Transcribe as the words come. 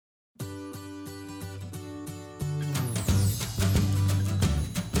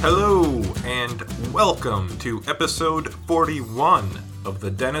Hello, and welcome to episode 41 of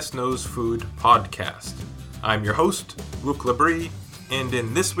the Dennis Knows Food podcast. I'm your host, Luke Labrie, and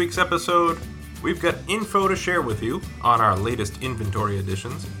in this week's episode, we've got info to share with you on our latest inventory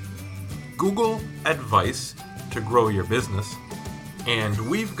additions, Google advice to grow your business, and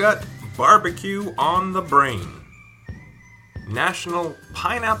we've got barbecue on the brain. National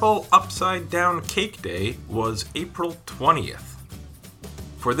Pineapple Upside Down Cake Day was April 20th.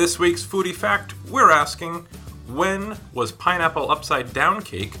 For this week's Foodie Fact, we're asking, when was pineapple upside down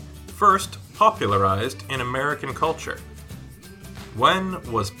cake first popularized in American culture? When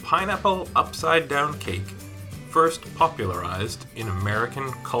was pineapple upside down cake first popularized in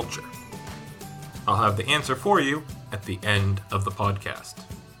American culture? I'll have the answer for you at the end of the podcast.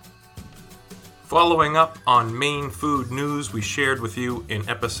 Following up on main food news we shared with you in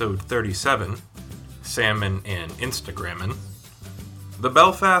episode 37, Salmon and Instagrammin', the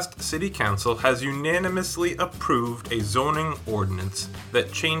Belfast City Council has unanimously approved a zoning ordinance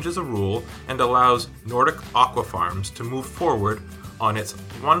that changes a rule and allows Nordic Aqua Farms to move forward on its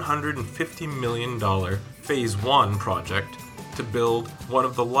 $150 million Phase 1 project to build one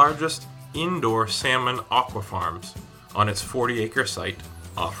of the largest indoor salmon aqua farms on its 40-acre site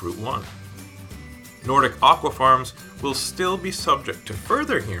off Route 1. Nordic Aqua Farms will still be subject to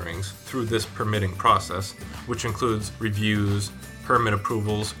further hearings through this permitting process, which includes reviews, permit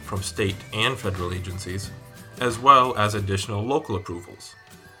approvals from state and federal agencies, as well as additional local approvals.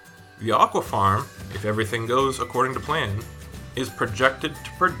 The aqua farm, if everything goes according to plan, is projected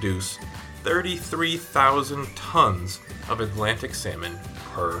to produce 33,000 tons of Atlantic salmon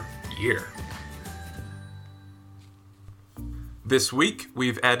per year. This week,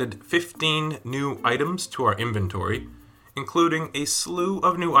 we've added 15 new items to our inventory, including a slew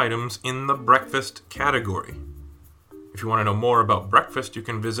of new items in the breakfast category. If you want to know more about breakfast, you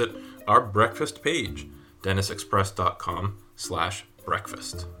can visit our breakfast page,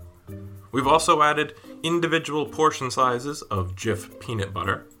 dennisexpress.com/breakfast. We've also added individual portion sizes of Jif peanut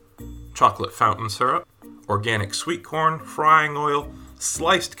butter, chocolate fountain syrup, organic sweet corn, frying oil,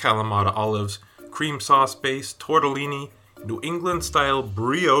 sliced Kalamata olives, cream sauce base, tortellini, New England-style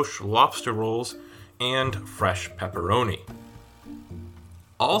brioche lobster rolls, and fresh pepperoni.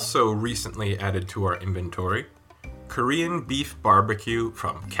 Also recently added to our inventory, Korean beef barbecue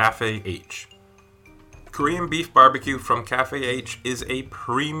from Cafe H. Korean beef barbecue from Cafe H is a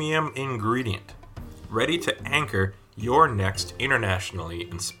premium ingredient, ready to anchor your next internationally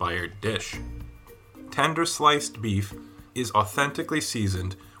inspired dish. Tender sliced beef is authentically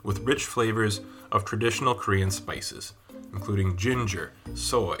seasoned with rich flavors of traditional Korean spices, including ginger,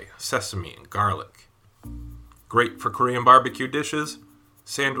 soy, sesame, and garlic. Great for Korean barbecue dishes,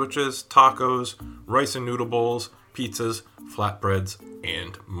 sandwiches, tacos, rice and noodle bowls, pizzas, flatbreads,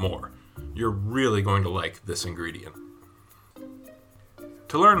 and more. You're really going to like this ingredient.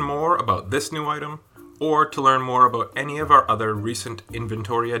 To learn more about this new item, or to learn more about any of our other recent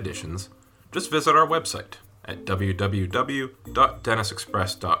inventory additions, just visit our website at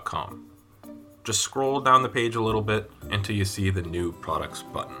www.dennisexpress.com. Just scroll down the page a little bit until you see the new products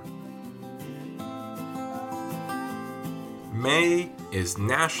button. May is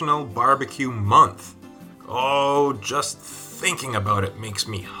National Barbecue Month. Oh, just thinking about it makes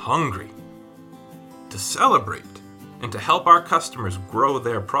me hungry. To celebrate and to help our customers grow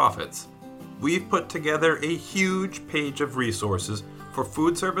their profits, we've put together a huge page of resources for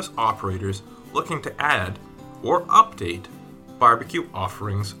food service operators looking to add or update barbecue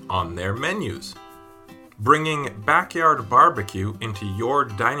offerings on their menus. Bringing backyard barbecue into your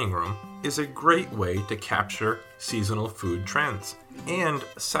dining room is a great way to capture seasonal food trends and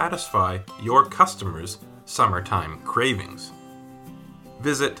satisfy your customers' summertime cravings.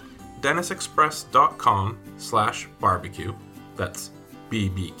 Visit dennisexpress.com/barbecue, that's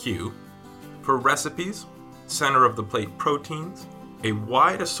BBQ, for recipes, center-of-the-plate proteins, a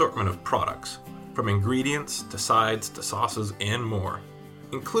wide assortment of products, from ingredients to sides to sauces and more,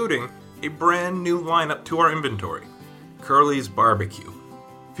 including a brand new lineup to our inventory, Curly's Barbecue,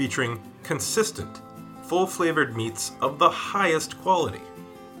 featuring consistent, full-flavored meats of the highest quality.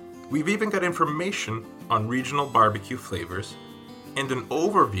 We've even got information on regional barbecue flavors and an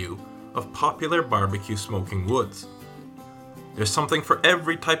overview of popular barbecue smoking woods. There's something for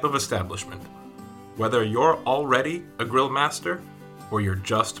every type of establishment, whether you're already a grill master or you're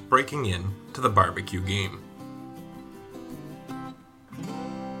just breaking in to the barbecue game.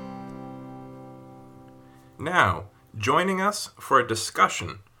 Now, joining us for a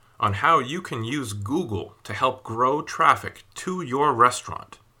discussion on how you can use Google to help grow traffic to your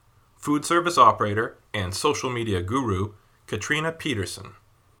restaurant, food service operator and social media guru Katrina Peterson.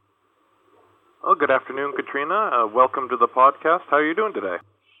 Well, good afternoon, Katrina. Welcome to the podcast. How are you doing today?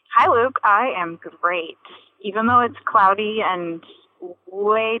 Hi, Luke. I am great. Even though it's cloudy and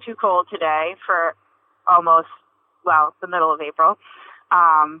way too cold today for the middle of April,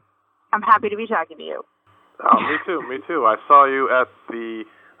 I'm happy to be talking to you. Oh, me too. I saw you at the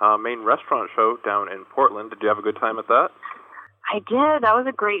main restaurant show down in Portland. Did you have a good time at that? I did. That was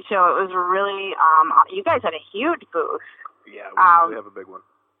a great show. It was really, you guys had a huge booth. Yeah, we have a big one.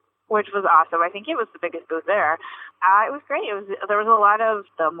 Which was awesome. I think it was the biggest booth there. It was great. There was a lot of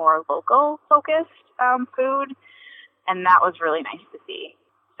the more local focused food, and that was really nice to see.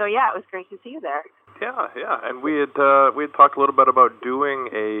 So yeah, it was great to see you there. Yeah, and we had talked a little bit about doing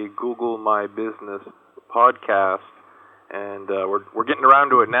a Google My Business podcast, and we're getting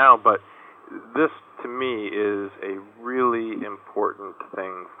around to it now. But this, to me, is a really important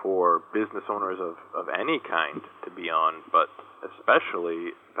thing for business owners of any kind to be on, but especially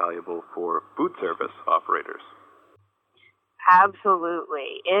valuable for food service operators.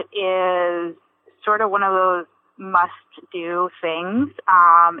 Absolutely. It is sort of one of those must-do things.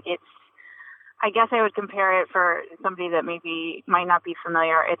 I guess I would compare it for somebody that maybe might not be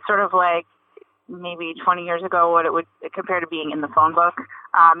familiar. It's sort of like maybe 20 years ago what it would compare to being in the phone book.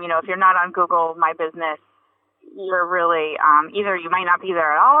 If you're not on Google My Business, you're really either you might not be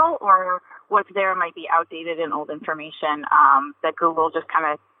there at all, or what's there might be outdated and old information that Google just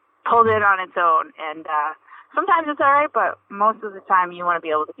kind of pulled in on its own. And sometimes it's all right, but most of the time you want to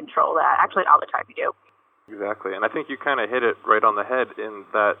be able to control that. Actually, all the time you do. Exactly. And I think you kind of hit it right on the head in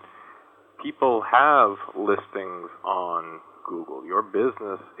that people have listings on Google. Your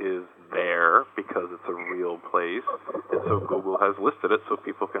business is there because it's a real place, and so Google has listed it so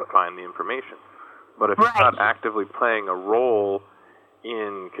people can find the information. But if you're not actively playing a role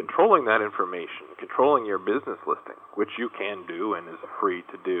in controlling that information, controlling your business listing, which you can do and is free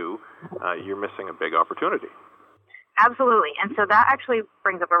to do, you're missing a big opportunity. Absolutely. And so that actually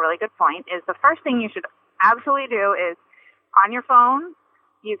brings up a really good point, is the first thing you should absolutely do is on your phone,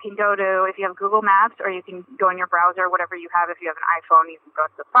 you can go to, if you have Google Maps, or you can go in your browser, whatever you have. If you have an iPhone, you can go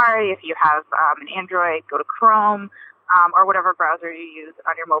to Safari. If you have an Android, go to Chrome, or whatever browser you use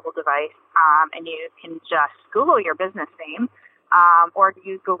on your mobile device, and you can just Google your business name, or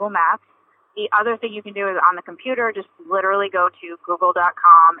use Google Maps. The other thing you can do is on the computer, just literally go to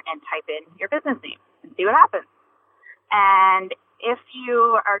google.com and type in your business name and see what happens. And if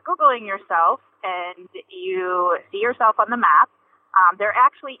you are Googling yourself and you see yourself on the map, there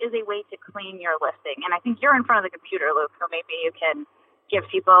actually is a way to claim your listing. And I think you're in front of the computer, Luke, so maybe you can give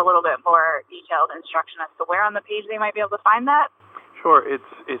people a little bit more detailed instruction as to where on the page they might be able to find that. Sure.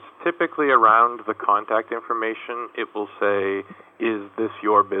 It's typically around the contact information. It will say, is this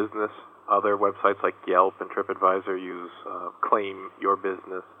your business? Other websites like Yelp and TripAdvisor use Claim Your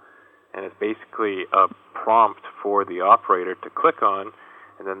Business. And it's basically a prompt for the operator to click on,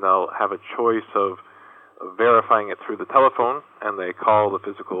 and then they'll have a choice of verifying it through the telephone, and they call the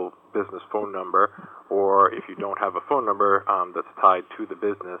physical business phone number, or if you don't have a phone number that's tied to the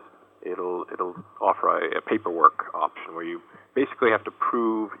business, it'll offer a paperwork option where you basically have to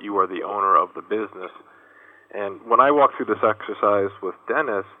prove you are the owner of the business. And when I walked through this exercise with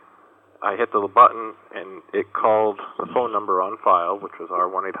Dennis, I hit the little button, and it called the phone number on file, which was our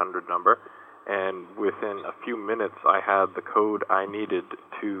 1-800 number, and within a few minutes, I had the code I needed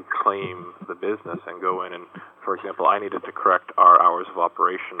to claim the business and go in and, for example, I needed to correct our hours of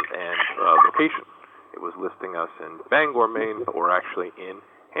operation and location. It was listing us in Bangor, Maine, but we're actually in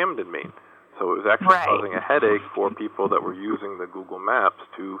Hamden, Maine. So it was actually causing a headache for people that were using the Google Maps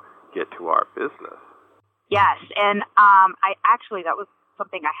to get to our business. Yes, and that was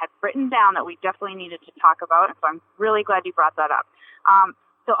something I had written down that we definitely needed to talk about, so I'm really glad you brought that up.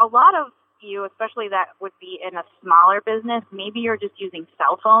 So a lot of you, especially that would be in a smaller business, maybe you're just using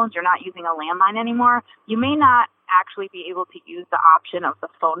cell phones, you're not using a landline anymore, you may not actually be able to use the option of the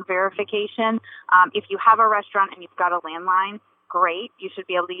phone verification. If you have a restaurant and you've got a landline, great, you should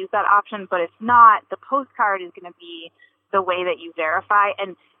be able to use that option, but if not, the postcard is going to be the way that you verify.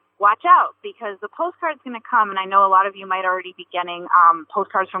 And watch out, because the postcard's going to come, and I know a lot of you might already be getting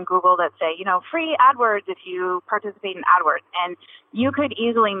postcards from Google that say, free AdWords if you participate in AdWords, and you could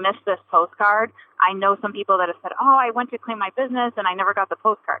easily miss this postcard. I know some people that have said, I went to claim my business and I never got the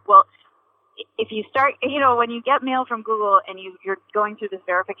postcard. Well, if you start, when you get mail from Google and you're going through this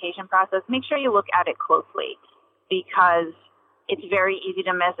verification process, make sure you look at it closely, because it's very easy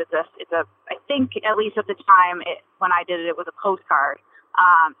to miss. I think, at least at the time when I did it, it was a postcard.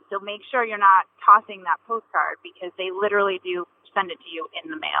 So make sure you're not tossing that postcard, because they literally do send it to you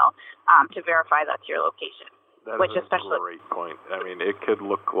in the mail to verify that's your location. That which is especially a great point. I mean, it could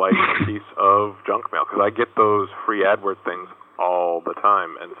look like a piece of junk mail, because I get those free AdWords things all the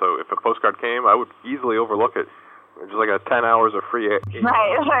time. And so if a postcard came, I would easily overlook it. It's just like a 10 hours of free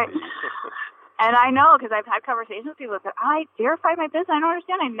Right. And I know, because I've had conversations with people that say, I verified my business. I don't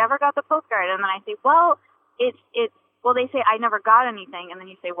understand. I never got the postcard. And then I say, well, well, they say, I never got anything. And then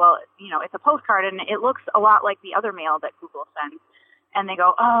you say, well, it's a postcard, and it looks a lot like the other mail that Google sends. And they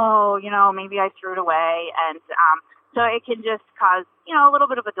go, oh, maybe I threw it away. And so it can just cause, a little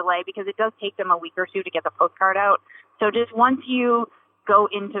bit of a delay, because it does take them a week or two to get the postcard out. So just once you go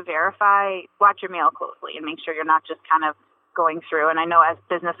in to verify, watch your mail closely and make sure you're not just kind of going through. And I know as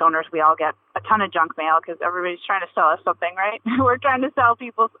business owners, we all get a ton of junk mail because everybody's trying to sell us something, right? We're trying to sell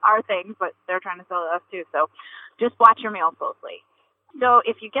people our things, but they're trying to sell us too. So just watch your mail closely. So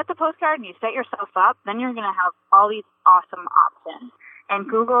if you get the postcard and you set yourself up, then you're going to have all these awesome options. And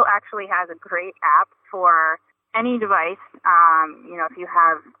Google actually has a great app for any device. If you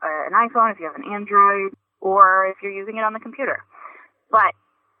have an iPhone, if you have an Android, or if you're using it on the computer. But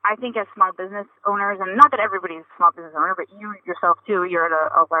I think as small business owners, and not that everybody's a small business owner, but you yourself too, you're at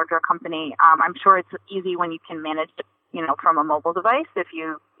a larger company. I'm sure it's easy when you can manage, from a mobile device. If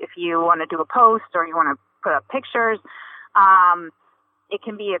you want to do a post or you want to put up pictures, it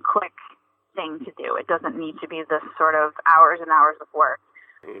can be a quick thing to do. It doesn't need to be this sort of hours and hours of work.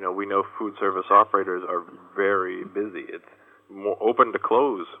 We know food service operators are very busy. It's more open to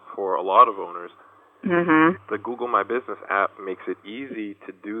close for a lot of owners. Mm-hmm. The Google My Business app makes it easy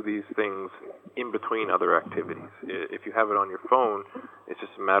to do these things in between other activities. If you have it on your phone, it's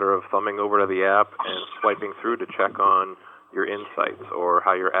just a matter of thumbing over to the app and swiping through to check on your insights or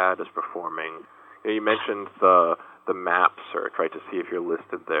how your ad is performing. You mentioned the map search, right, to see if you're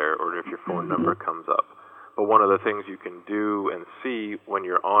listed there or if your phone number comes up. But one of the things you can do and see when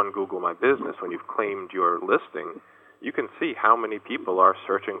you're on Google My Business, when you've claimed your listing, you can see how many people are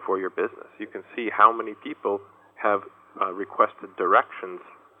searching for your business. You can see how many people have requested directions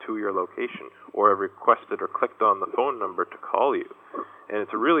to your location or have requested or clicked on the phone number to call you. And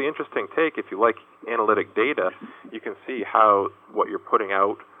it's a really interesting take. If you like analytic data, you can see how what you're putting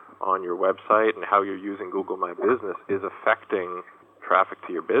out on your website and how you're using Google My Business is affecting traffic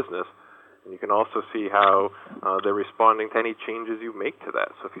to your business. And you can also see how they're responding to any changes you make to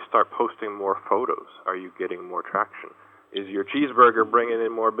that. So if you start posting more photos, are you getting more traction? Is your cheeseburger bringing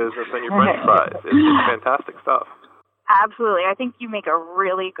in more business than your French fries? It's fantastic stuff. Absolutely. I think you make a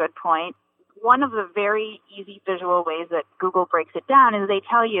really good point. One of the very easy visual ways that Google breaks it down is they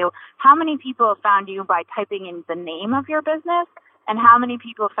tell you how many people have found you by typing in the name of your business and how many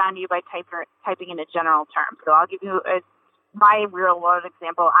people have found you by typing in a general term. So I'll give you my real-world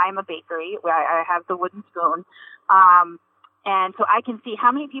example. I'm a bakery. I have the wooden spoon. And so I can see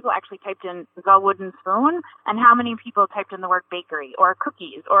how many people actually typed in the wooden spoon and how many people typed in the word bakery or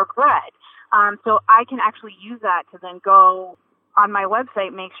cookies or bread. So I can actually use that to then go on my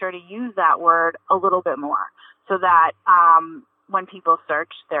website, make sure to use that word a little bit more so that when people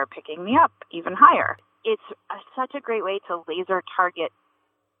search, they're picking me up even higher. It's such a great way to laser target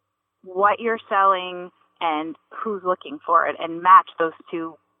what you're selling and who's looking for it and match those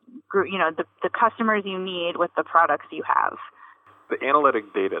two, the customers you need with the products you have. The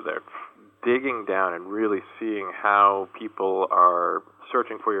analytic data there, digging down and really seeing how people are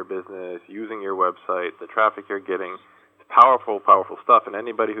searching for your business, using your website, the traffic you're getting, it's powerful, powerful stuff. And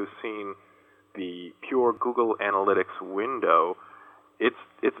anybody who's seen the pure Google Analytics window, it's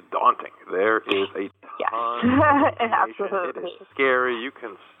daunting. There is a ton of information. Absolutely. It is scary. You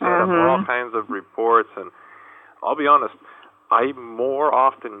can set up all kinds of reports. And I'll be honest, I more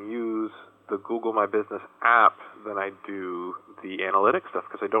often use the Google My Business app than I do the analytics stuff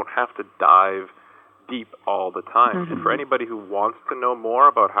because I don't have to dive deep all the time. And for anybody who wants to know more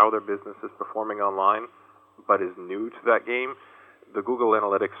about how their business is performing online but is new to that game, the Google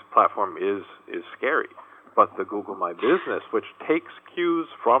Analytics platform is scary. But the Google My Business, which takes cues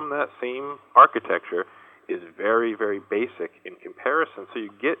from that same architecture, is very, very basic in comparison. So you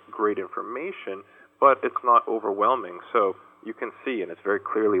get great information, but it's not overwhelming. So you can see, and it's very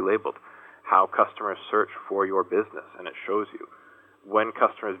clearly labeled, how customers search for your business, and it shows you. When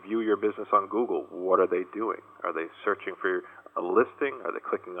customers view your business on Google, what are they doing? Are they searching for a listing? Are they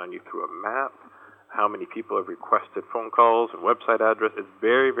clicking on you through a map? How many people have requested phone calls and website address? It's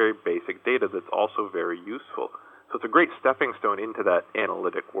very, very basic data that's also very useful. So it's a great stepping stone into that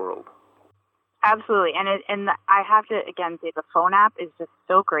analytic world. Absolutely. And I have to, again, say the phone app is just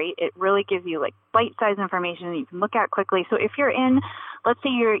so great. It really gives you like bite-sized information that you can look at quickly. So if you're in, let's say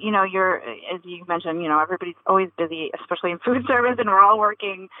you're, as you mentioned, everybody's always busy, especially in food service, and we're all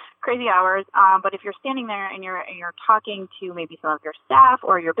working crazy hours. But if you're standing there and you're talking to maybe some of your staff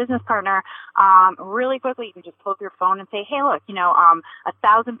or your business partner, really quickly, you can just pull up your phone and say, hey, look,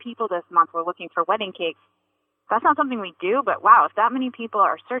 1,000 people this month were looking for wedding cakes. That's not something we do, but wow, if that many people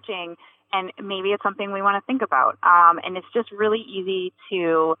are searching, and maybe it's something we want to think about. And it's just really easy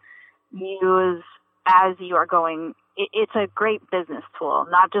to use as you are going. It's a great business tool,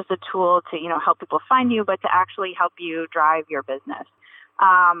 not just a tool to, help people find you, but to actually help you drive your business.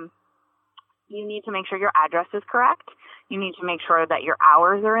 You need to make sure your address is correct. You need to make sure that your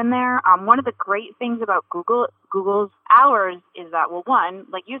hours are in there. One of the great things about Google's hours is that, well, one,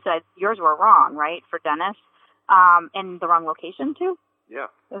 like you said, yours were wrong, right, for Dennis, and the wrong location too. Yeah.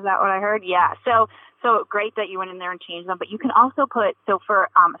 Is that what I heard? Yeah. So great that you went in there and changed them. But you can also put, so for,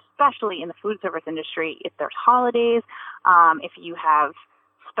 especially in the food service industry, if there's holidays, if you have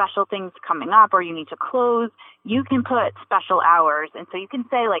special things coming up or you need to close, you can put special hours. And so you can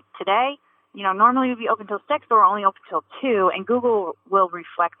say, like, today, normally we'd be open till 6, but we're only open till 2, and Google will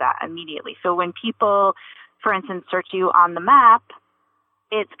reflect that immediately. So when people, for instance, search you on the map,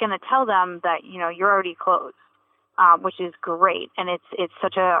 it's going to tell them that, you're already closed. Which is great. And it's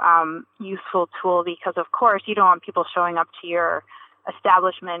such a useful tool because, of course, you don't want people showing up to your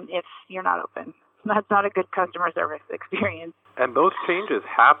establishment if you're not open. That's not a good customer service experience. And those changes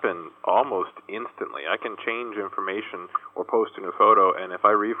happen almost instantly. I can change information or post a new photo, and if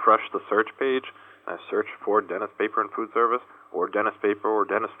I refresh the search page, I search for Dennis Paper and Food Service or Dennis Paper or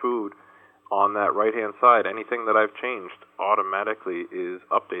Dennis Food, on that right-hand side, anything that I've changed automatically is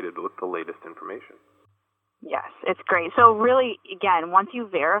updated with the latest information. Yes, it's great. So really, again, once you've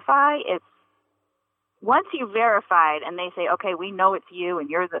verified and they say, okay, we know it's you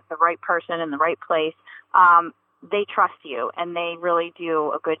and you're the right person in the right place, they trust you, and they really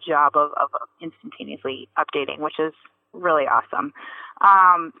do a good job of instantaneously updating, which is really awesome.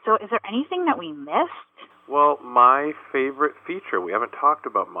 So is there anything that we missed? Well, my favorite feature, we haven't talked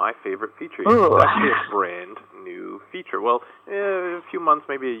about my favorite feature. Ooh. It's actually a brand new feature. Well, a few months,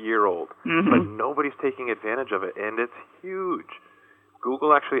 maybe a year old, but nobody's taking advantage of it, and it's huge.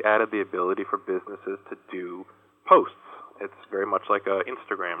 Google actually added the ability for businesses to do posts. It's very much like an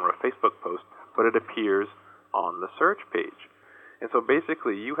Instagram or a Facebook post, but it appears on the search page. And so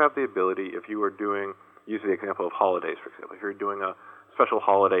basically, you have the ability, if you are doing, use the example of holidays, for example, if you're doing a special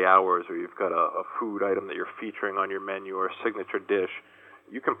holiday hours, or you've got a food item that you're featuring on your menu or a signature dish,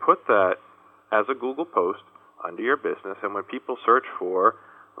 you can put that as a Google post under your business, and when people search for,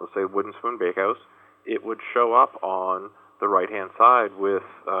 let's say, Wooden Spoon Bakehouse, it would show up on the right-hand side with,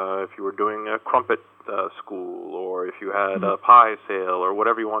 if you were doing a crumpet school, or if you had a pie sale, or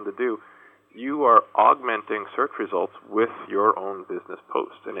whatever you wanted to do, you are augmenting search results with your own business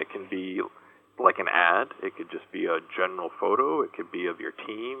post, and it can be like an ad, it could just be a general photo, it could be of your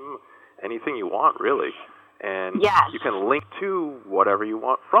team, anything you want, really. And yes, you can link to whatever you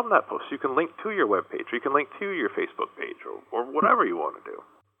want from that post. You can link to your webpage, or you can link to your Facebook page, or whatever you want to do.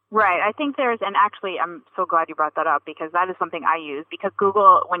 Right. I think and actually, I'm so glad you brought that up, because that is something I use, because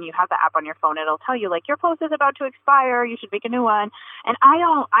Google, when you have the app on your phone, it'll tell you, like, your post is about to expire, you should make a new one. And I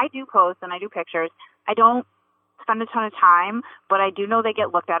do posts and I do pictures. I don't spend a ton of time, but I do know they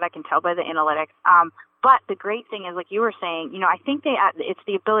get looked at. I can tell by the analytics. But the great thing is, like you were saying, I think it's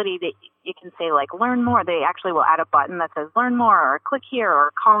the ability that you can say, like, learn more. They actually will add a button that says learn more, or click here,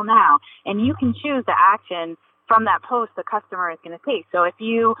 or call now. And you can choose the action from that post the customer is going to take. So if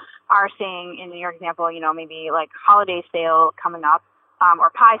you are saying, in your example, maybe like holiday sale coming up, or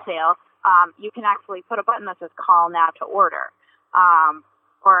pie sale, you can actually put a button that says call now to order.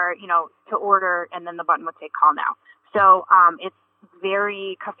 Or, to order, and then the button would say call now. So it's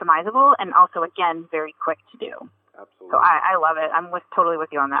very customizable, and also, again, very quick to do. Absolutely. So I love it. I'm totally with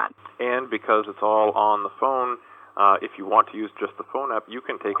you on that. And because it's all on the phone, if you want to use just the phone app, you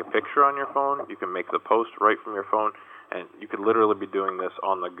can take a picture on your phone, you can make the post right from your phone, and you could literally be doing this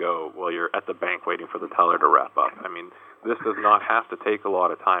on the go while you're at the bank waiting for the teller to wrap up. I mean, this does not have to take a lot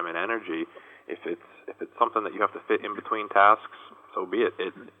of time and energy. If it's something that you have to fit in between tasks, so be it.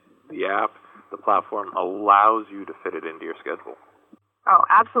 The app, the platform allows you to fit it into your schedule. Oh,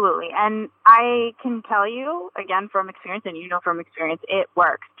 absolutely. And I can tell you, again, from experience, and from experience, it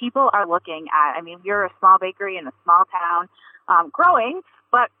works. People are looking at, we're a small bakery in a small town, growing,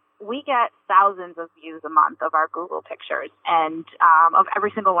 but we get thousands of views a month of our Google pictures, and of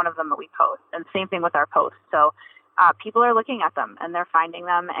every single one of them that we post. And same thing with our posts. So people are looking at them, and they're finding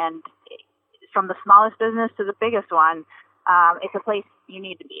them, and from the smallest business to the biggest one, it's a place you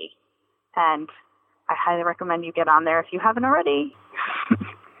need to be. And I highly recommend you get on there if you haven't already.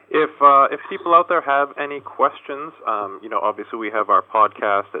 If people out there have any questions, obviously we have our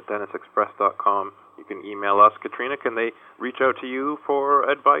podcast at DennisExpress.com. You can email us. Katrina, can they reach out to you for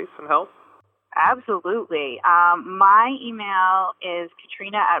advice and help? Absolutely. My email is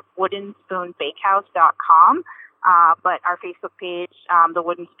katrina@woodenspoonbakehouse.com. But our Facebook page, The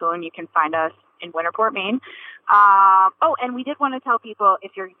Wooden Spoon, you can find us in Winterport, Maine. And we did want to tell people,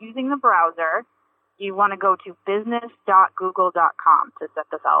 if you're using the browser, you want to go to business.google.com to set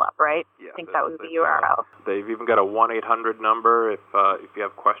this all up, right? Yeah, I think that was the URL. They've even got a 1-800 number if you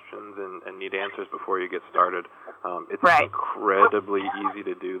have questions and need answers before you get started. It's incredibly easy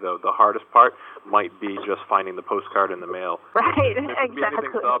to do, though. The hardest part might be just finding the postcard in the mail. Right, There exactly. shouldn't be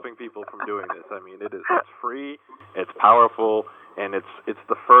anything stopping people from doing this. I mean, it's free, it's powerful, and it's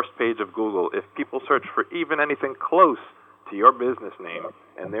the first page of Google. If people search for even anything close to your business name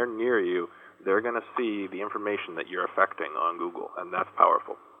and they're near you, they're going to see the information that you're affecting on Google, and that's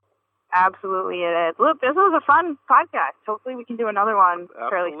powerful. Absolutely it is. Look, this was a fun podcast. Hopefully we can do another one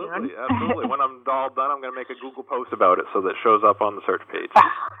fairly soon. Absolutely. When I'm all done, I'm going to make a Google post about it so that it shows up on the search page.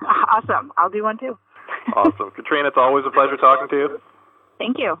 Awesome. I'll do one too. Awesome. Katrina, it's always a pleasure talking to you.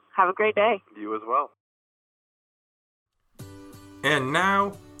 Thank you. Have a great day. You as well. And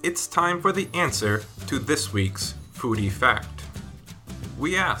now, it's time for the answer to this week's Foodie Fact.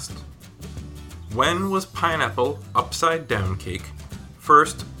 We asked, when was pineapple upside-down cake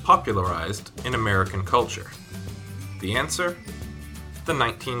first popularized in American culture? The answer? The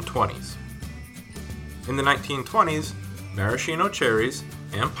 1920s. In the 1920s, maraschino cherries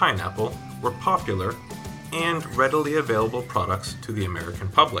and pineapple were popular and readily available products to the American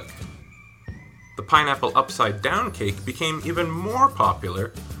public. The pineapple upside-down cake became even more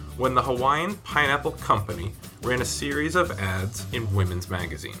popular when the Hawaiian Pineapple Company ran a series of ads in women's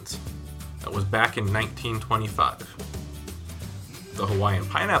magazines. That was back in 1925. The Hawaiian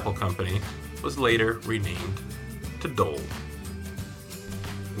Pineapple Company was later renamed to Dole.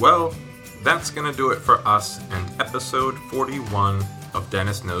 Well, that's going to do it for us and episode 41 of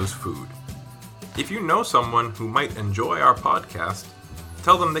Dennis Knows Food. If you know someone who might enjoy our podcast,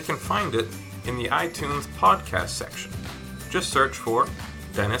 tell them they can find it in the iTunes podcast section. Just search for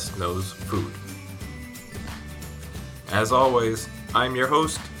Dennis Knows Food. As always, I'm your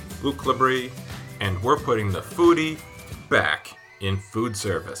host, Luke Labrie, and we're putting the foodie back in food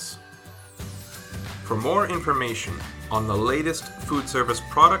service. For more information on the latest food service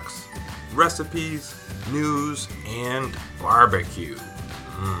products, recipes, news, and barbecue,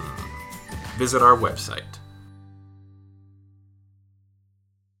 visit our website,